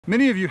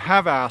Many of you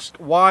have asked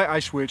why I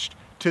switched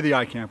to the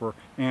iKamper,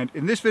 and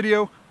in this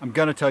video, I'm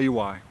gonna tell you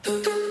why.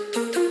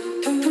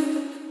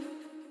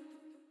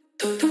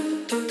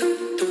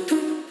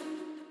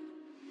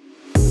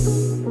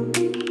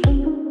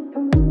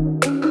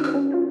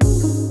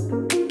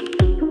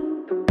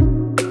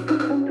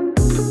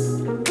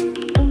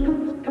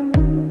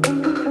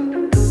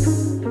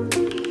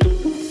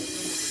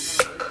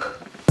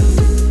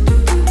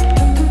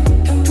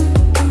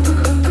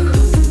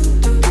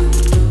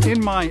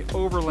 In my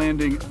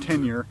overlanding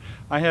tenure,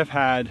 I have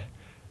had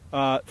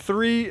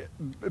three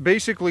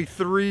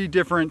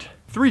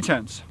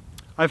tents.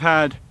 I've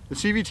had the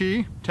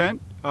CVT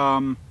tent,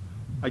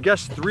 I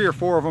guess 3 or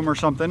 4 of them or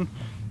something.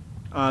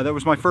 That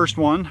was my first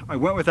one. I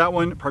went with that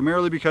one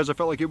primarily because I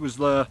felt like it was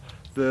the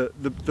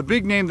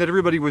big name that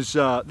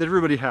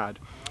everybody had.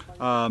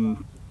 I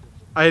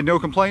had no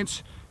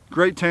complaints.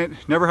 Great tent,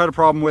 never had a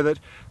problem with it.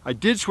 I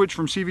did switch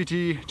from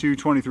CVT to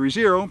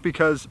 23.0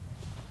 because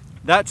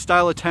that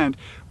style of tent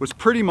was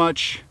pretty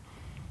much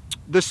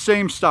the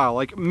same style.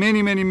 Like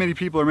many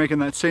people are making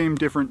that same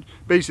different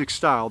basic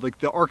style. Like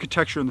the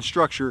architecture and the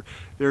structure,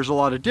 there's a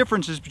lot of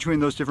differences between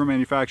those different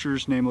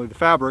manufacturers, namely the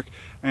fabric.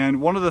 And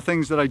one of the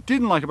things that I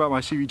didn't like about my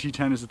CVT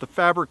tent is that the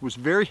fabric was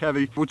very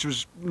heavy, which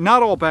was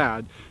not all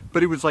bad,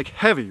 but it was like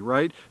heavy,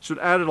 right? So it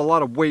added a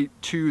lot of weight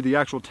to the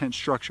actual tent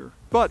structure.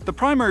 But the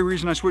primary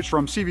reason I switched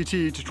from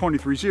CVT to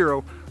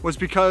 23.0 was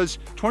because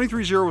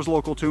 23.0 was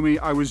local to me.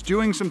 I was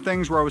doing some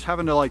things where I was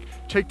having to like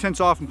take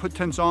tents off and put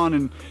tents on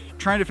and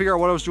trying to figure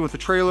out what I was doing with the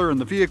trailer and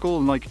the vehicle,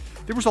 and like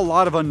there was a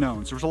lot of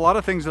unknowns. There was a lot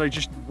of things that I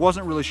just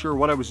wasn't really sure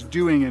what I was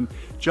doing, and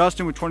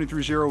Justin with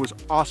 23.0 was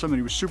awesome and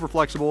he was super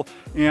flexible.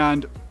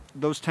 And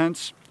those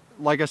tents,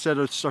 like I said,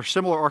 are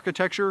similar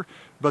architecture,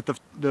 but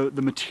the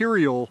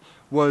material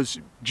was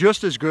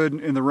just as good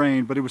in the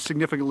rain, but it was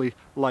significantly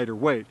lighter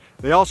weight.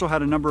 They also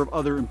had a number of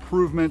other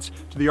improvements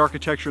to the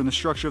architecture and the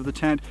structure of the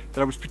tent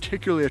that I was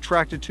particularly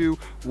attracted to,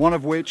 one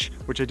of which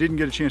I didn't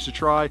get a chance to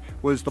try,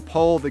 was the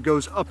pole that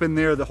goes up in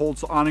there that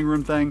holds the awning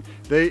room thing.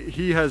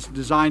 He has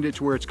designed it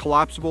to where it's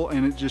collapsible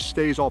and it just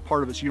stays all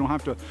part of it, so you don't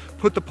have to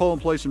put the pole in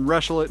place and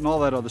wrestle it and all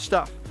that other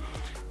stuff.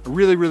 I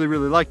really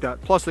like that.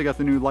 Plus they got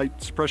the new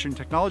light suppression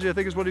technology, I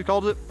think is what he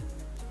called it,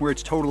 where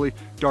it's totally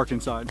dark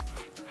inside.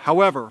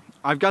 However,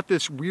 I've got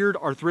this weird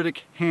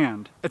arthritic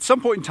hand. At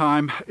some point in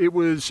time, it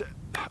was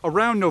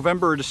around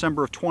November or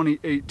December of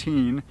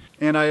 2018,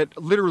 and I had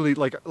literally,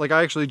 like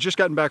I actually just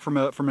gotten back from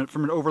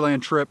an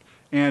overland trip,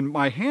 and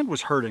my hand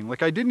was hurting.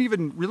 Like I didn't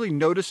even really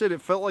notice it.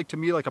 It felt like to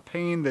me like a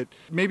pain that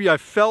maybe I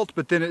felt,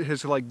 but then it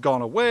has like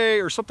gone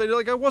away or something.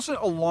 Like I wasn't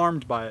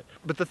alarmed by it.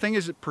 But the thing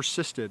is, it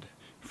persisted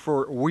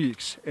for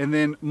weeks and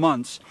then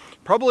months.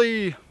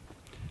 Probably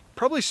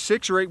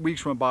 6 or 8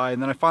 weeks went by,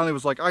 and then I finally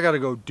was like, I gotta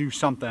go do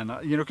something,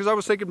 you know, because I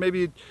was thinking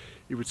maybe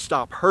it would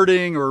stop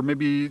hurting or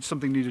maybe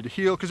something needed to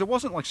heal, because it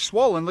wasn't like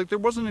swollen, like there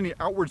wasn't any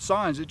outward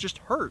signs, it just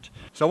hurt.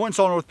 So I went and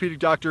saw an orthopedic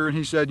doctor, and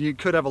he said you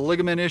could have a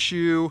ligament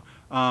issue,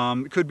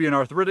 it could be an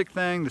arthritic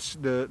thing.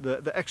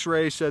 The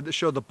x-ray said that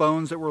showed the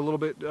bones that were a little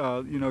bit,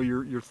 you know,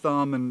 your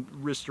thumb and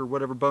wrist or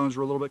whatever bones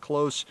were a little bit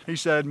close. He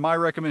said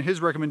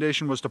his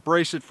recommendation was to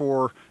brace it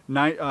for,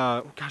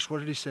 gosh, what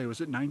did he say,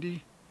 was it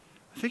 90?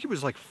 I think it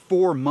was like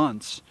 4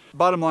 months.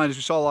 Bottom line is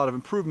we saw a lot of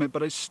improvement,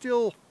 but I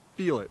still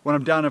feel it. When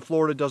I'm down in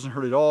Florida, it doesn't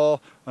hurt at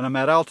all. When I'm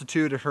at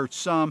altitude, it hurts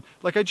some.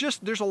 Like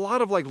there's a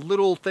lot of like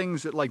little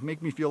things that like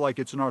make me feel like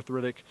it's an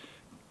arthritic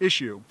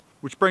issue,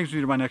 which brings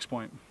me to my next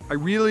point. I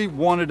really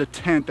wanted a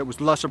tent that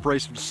was less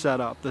abrasive to set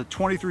up. The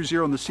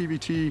 23.0 and the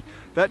CVT,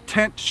 that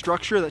tent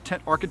structure, that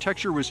tent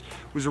architecture was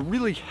a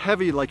really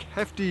heavy, like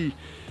hefty,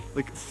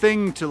 like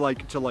thing to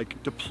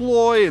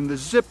deploy, and the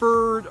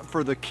zipper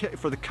for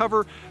the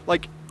cover.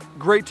 Like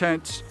great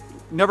tents,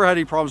 never had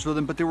any problems with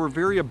them, but they were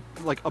very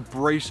like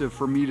abrasive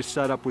for me to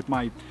set up with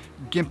my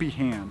gimpy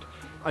hand.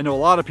 I know a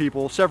lot of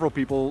people, several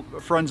people,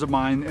 friends of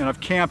mine, and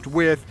I've camped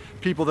with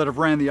people that have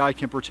ran the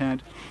iKamper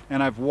tent,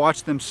 and I've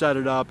watched them set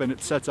it up, and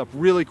it sets up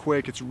really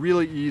quick. It's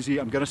really easy.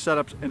 I'm gonna set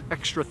up an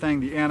extra thing,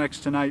 the annex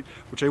tonight,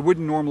 which I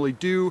wouldn't normally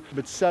do,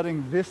 but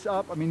setting this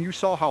up, I mean, you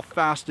saw how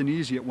fast and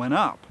easy it went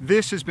up.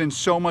 This has been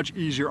so much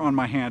easier on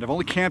my hand. I've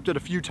only camped it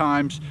a few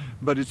times,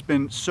 but it's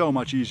been so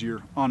much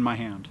easier on my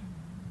hand.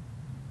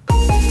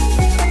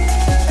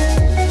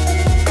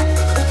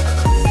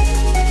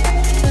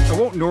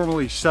 I won't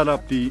normally set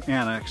up the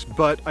annex,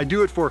 but I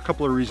do it for a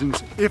couple of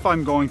reasons if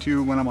I'm going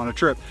to when I'm on a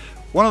trip.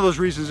 One of those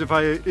reasons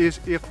is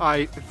if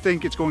I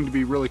think it's going to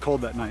be really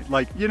cold that night.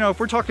 Like, you know, if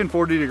we're talking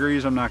 40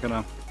 degrees, I'm not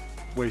gonna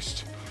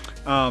waste,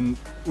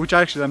 which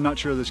actually I'm not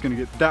sure that it's gonna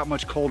get that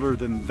much colder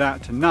than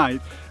that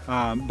tonight,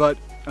 but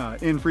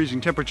in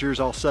freezing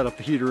temperatures, I'll set up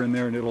the heater in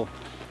there and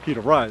heat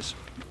will rise.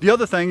 The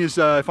other thing is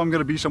if I'm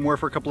gonna be somewhere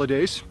for a couple of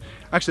days,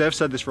 actually I've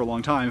said this for a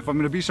long time, if I'm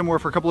gonna be somewhere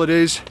for a couple of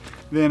days,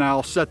 then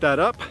I'll set that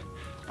up.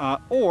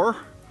 Or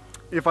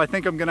if I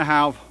think I'm gonna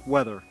have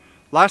weather.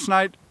 Last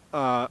night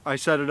I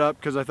set it up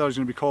because I thought it was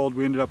gonna be cold.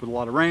 We ended up with a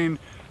lot of rain.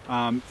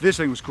 This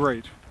thing was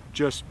great,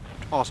 just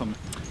awesome.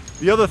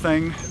 The other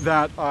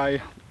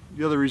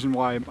reason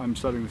why I'm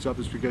setting this up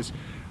is because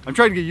I'm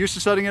trying to get used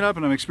to setting it up,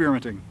 and I'm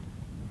experimenting.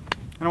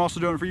 And I'm also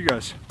doing it for you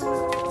guys.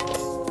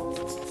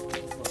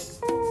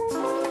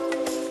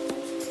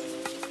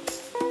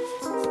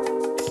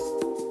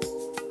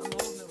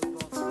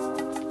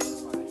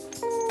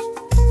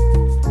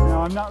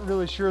 Now, I'm not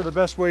really sure the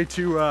best way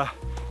to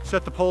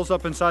set the poles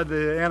up inside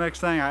the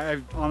annex thing.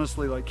 I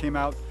honestly came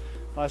out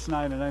last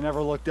night and I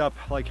never looked up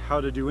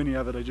how to do any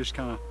of it. I just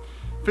kind of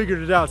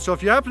figured it out. So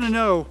if you happen to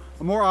know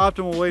a more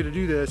optimal way to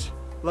do this,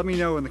 let me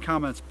know in the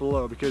comments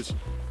below, because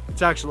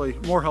it's actually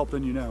more help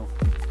than you know.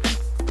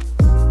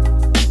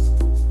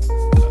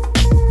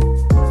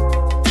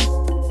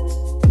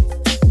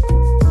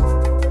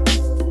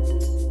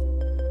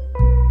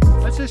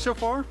 I'd say so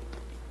far,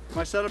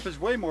 my setup is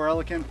way more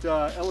elegant.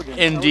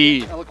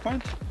 Indeed.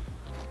 Eloquent.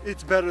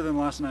 It's better than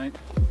last night.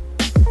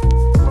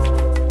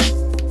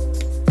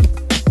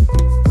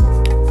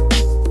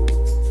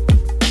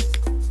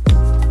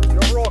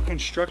 The overall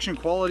construction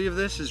quality of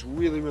this is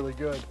really, really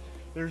good.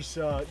 There's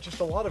just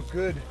a lot of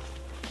good,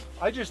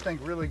 I just think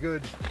really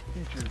good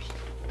features.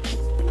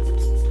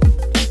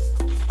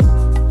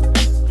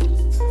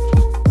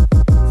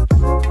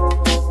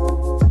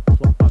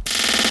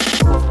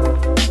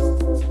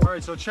 All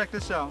right, so check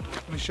this out.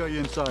 Let me show you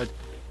inside.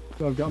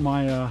 So I've got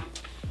my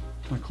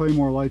my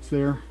Claymore lights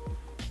there.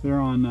 They're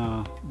on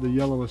the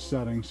yellowest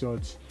setting, so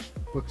it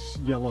looks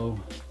yellow.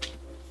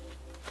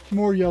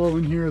 More yellow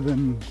in here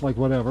than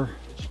whatever.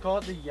 Did you call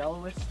it the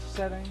yellowest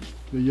setting?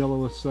 The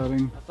yellowest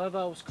setting. I thought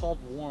that was called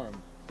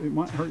warm. It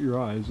might hurt your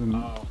eyes, and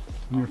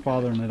your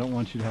father, and I don't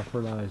want you to have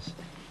hurt eyes.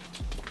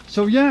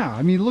 So yeah,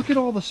 I mean, look at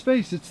all the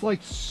space. It's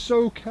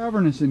so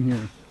cavernous in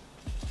here.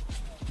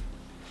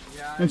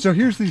 Yeah. And so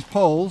here's these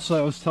poles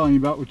I was telling you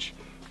about, which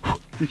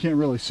you can't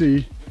really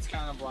see. It's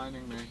kind of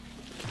blinding me.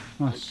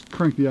 Let's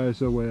crank the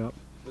ISO way up.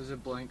 There's a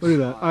blank Look at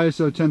that,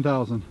 ISO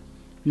 10,000.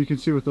 You can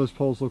see what those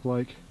poles look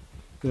like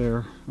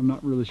there. I'm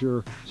not really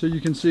sure. So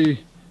you can see,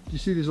 do you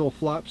see these little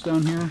flaps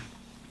down here?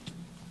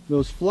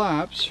 Those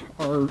flaps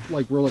are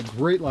were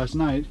great last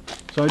night.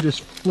 So I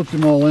just flipped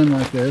them all in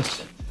like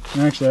this.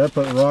 And actually I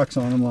put rocks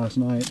on them last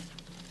night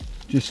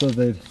just so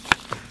they'd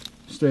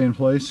stay in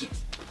place.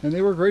 And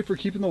they were great for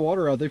keeping the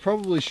water out. They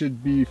probably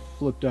should be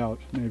flipped out,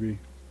 maybe.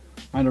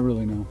 I don't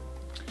really know.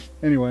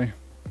 Anyway,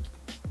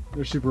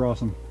 they're super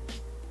awesome.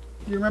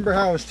 You remember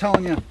how I was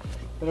telling you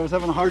that I was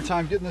having a hard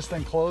time getting this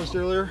thing closed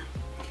earlier?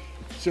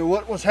 So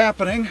what was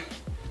happening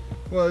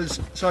was,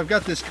 so I've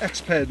got this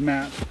X-Ped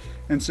mat,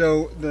 and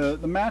so the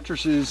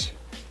mattresses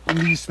in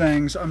these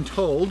things, I'm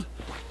told,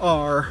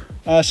 are,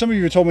 some of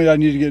you told me that I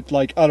need to get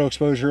auto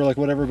exposure,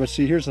 whatever, but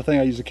see, here's the thing,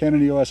 I use a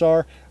Canon EOS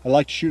R, I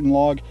like to shoot in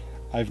log,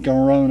 I've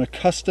grown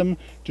accustomed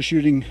to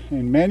shooting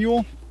in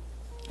manual,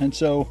 and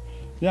so,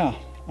 yeah,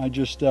 I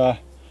just, I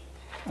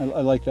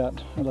like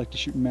that. I like to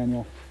shoot in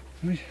manual.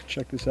 Let me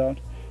check this out.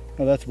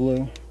 Oh, that's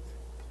blue.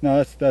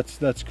 No,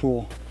 that's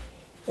cool.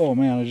 Oh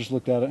man, I just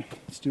looked at it.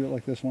 Let's do it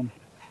like this one.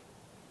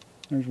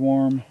 There's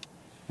warm,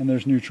 and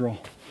there's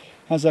neutral.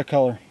 How's that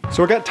color?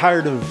 So I got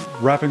tired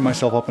of wrapping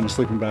myself up in a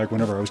sleeping bag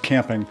whenever I was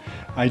camping.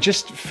 I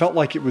just felt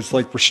like it was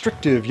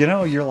restrictive, you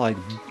know? You're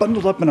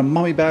bundled up in a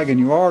mummy bag and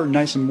you are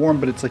nice and warm,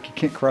 but it's you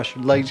can't cross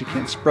your legs, you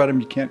can't spread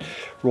them, you can't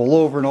roll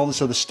over and all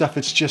this other stuff.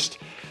 It's just,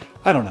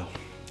 I don't know.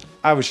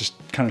 I was just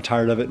kind of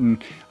tired of it,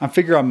 and I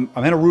figure I'm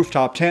in a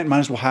rooftop tent, might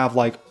as well have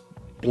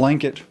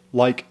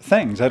blanket-like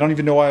things. I don't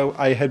even know why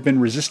I had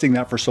been resisting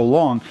that for so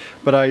long,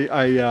 but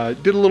I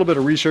did a little bit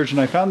of research and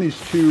I found these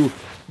two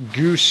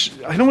goose,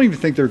 I don't even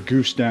think they're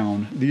goose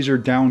down. These are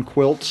down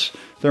quilts,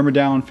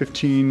 Thermodown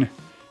 15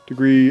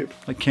 degree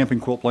camping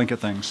quilt blanket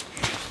things.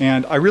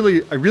 And I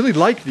really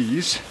like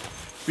these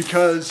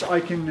because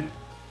I can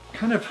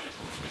kind of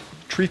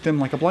treat them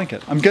like a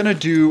blanket. I'm gonna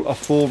do a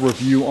full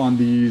review on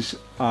these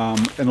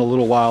in a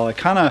little while. I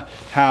kind of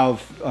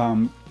have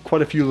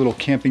quite a few little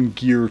camping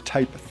gear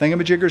type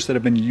thingamajiggers that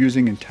I've been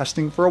using and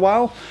testing for a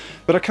while,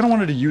 but I kind of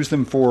wanted to use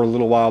them for a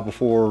little while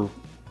before,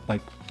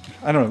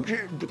 I don't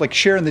know,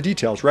 sharing the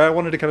details, right? I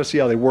wanted to kind of see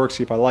how they work,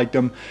 see if I liked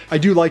them. I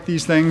do like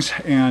these things,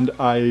 and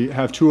I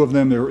have two of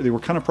them. They were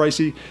kind of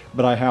pricey,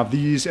 but I have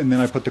these, and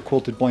then I put the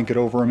quilted blanket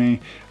over me.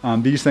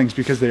 These things,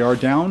 because they are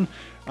down,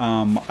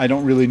 I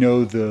don't really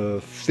know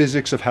the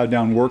physics of how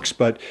down works,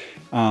 but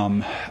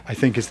I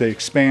think as they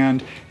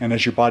expand and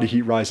as your body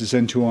heat rises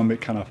into them,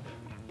 it kind of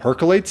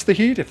percolates the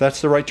heat, if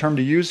that's the right term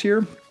to use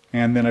here.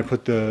 And then I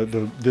put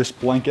this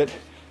blanket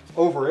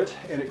over it,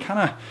 and it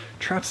kind of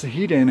traps the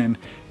heat in. And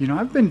you know,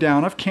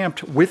 I've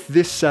camped with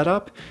this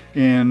setup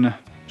in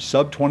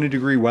sub 20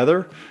 degree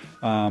weather,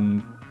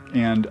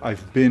 and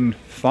I've been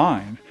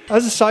fine.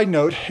 As a side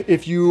note,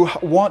 if you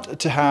want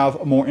to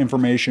have more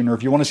information, or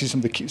if you want to see some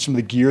of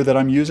the gear that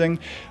I'm using,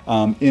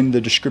 in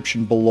the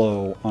description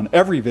below on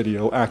every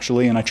video,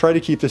 actually, and I try to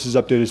keep this as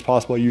updated as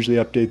possible. I usually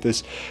update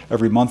this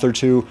every month or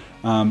two,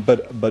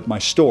 but my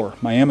store,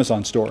 my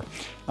Amazon store,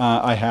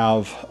 I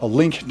have a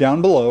link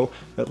down below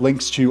that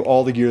links to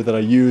all the gear that I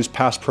use,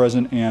 past,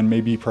 present, and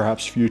maybe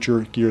perhaps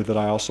future gear that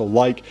I also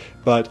like.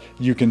 But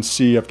you can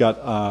see I've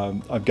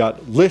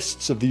got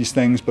lists of these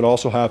things, but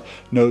also have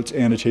notes,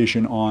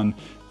 annotation on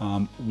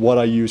what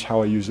I use,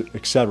 how I use it,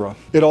 etc.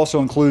 It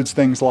also includes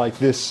things like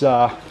this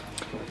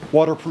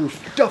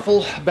waterproof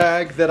duffel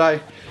bag that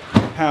I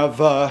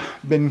have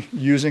been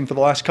using for the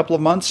last couple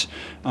of months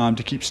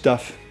to keep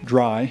stuff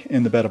dry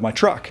in the bed of my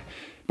truck.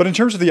 But in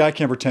terms of the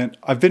iKamper tent,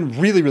 I've been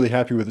really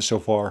happy with it so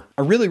far.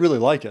 I really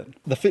like it.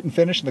 The fit and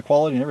finish and the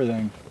quality and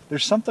everything.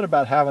 There's something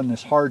about having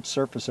this hard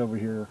surface over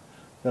here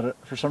that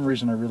for some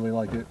reason I really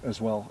like it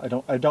as well.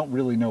 I don't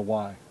really know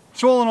why.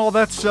 So all in all,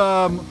 that's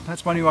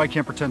my new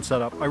iKamper tent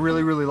setup. I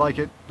really like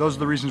it. Those are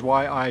the reasons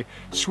why I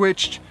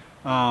switched.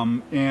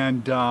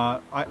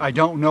 I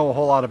don't know a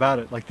whole lot about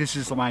it. Like, this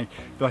is my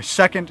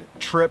second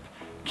trip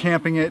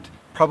camping it,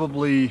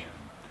 probably,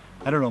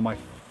 I don't know, my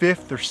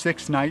 5th or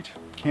 6th night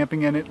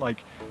camping in it.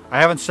 Like, I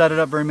haven't set it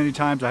up very many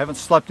times. I haven't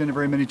slept in it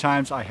very many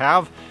times. I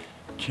have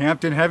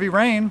camped in heavy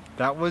rain.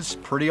 That was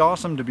pretty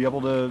awesome to be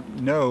able to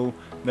know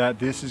that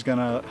this is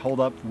gonna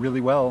hold up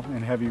really well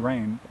in heavy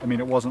rain. I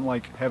mean, it wasn't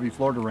like heavy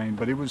Florida rain,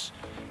 but it was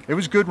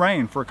good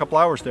rain for a couple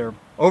hours there.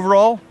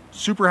 Overall,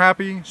 super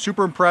happy,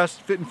 super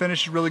impressed. Fit and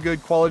finish is really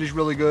good, quality is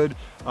really good,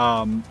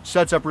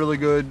 sets up really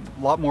good,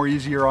 a lot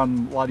easier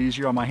on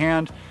my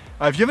hand.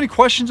 If you have any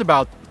questions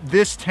about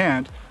this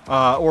tent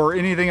or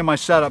anything in my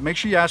setup, make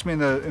sure you ask me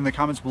in the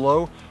comments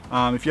below.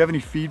 If you have any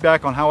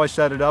feedback on how I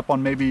set it up,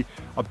 on maybe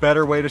a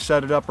better way to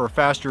set it up or a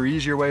faster,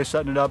 easier way of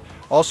setting it up,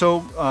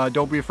 also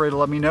don't be afraid to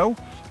let me know.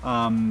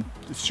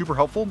 It's super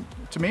helpful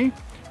to me.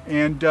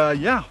 And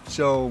yeah,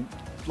 so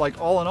like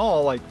all in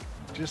all, like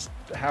just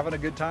having a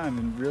good time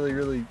and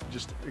really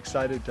just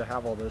excited to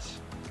have all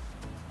this.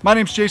 My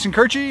name's Jason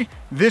Kirchie.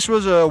 This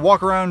was a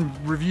walk around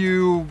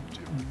review,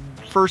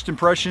 first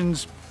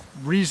impressions,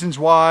 reasons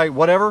why,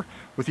 whatever,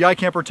 with the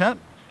iKamper tent.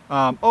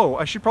 Oh,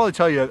 I should probably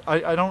tell you,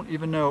 I don't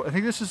even know. I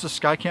think this is a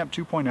SkyCamp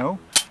 2.0.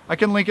 I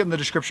can link it in the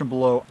description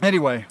below.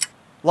 Anyway,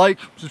 like,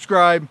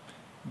 subscribe,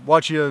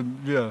 watch you,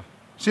 yeah.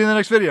 See you in the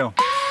next video.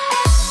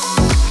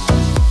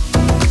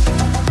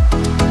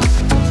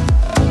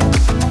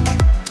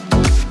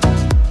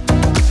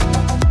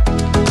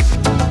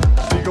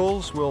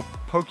 Seagulls will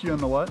poke you in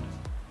the what?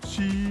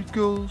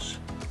 Seagulls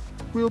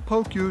will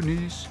poke your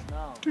knees.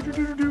 No.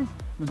 Do.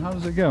 Then how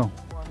does it go?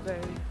 One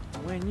day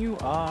when you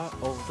are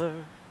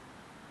older,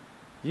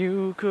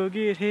 you could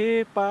get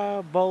hit by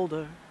a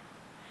boulder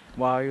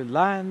while you're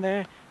lying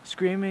there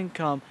screaming,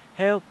 "Come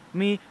help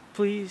me,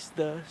 please."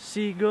 The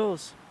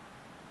seagulls.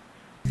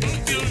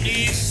 Poke your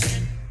knees.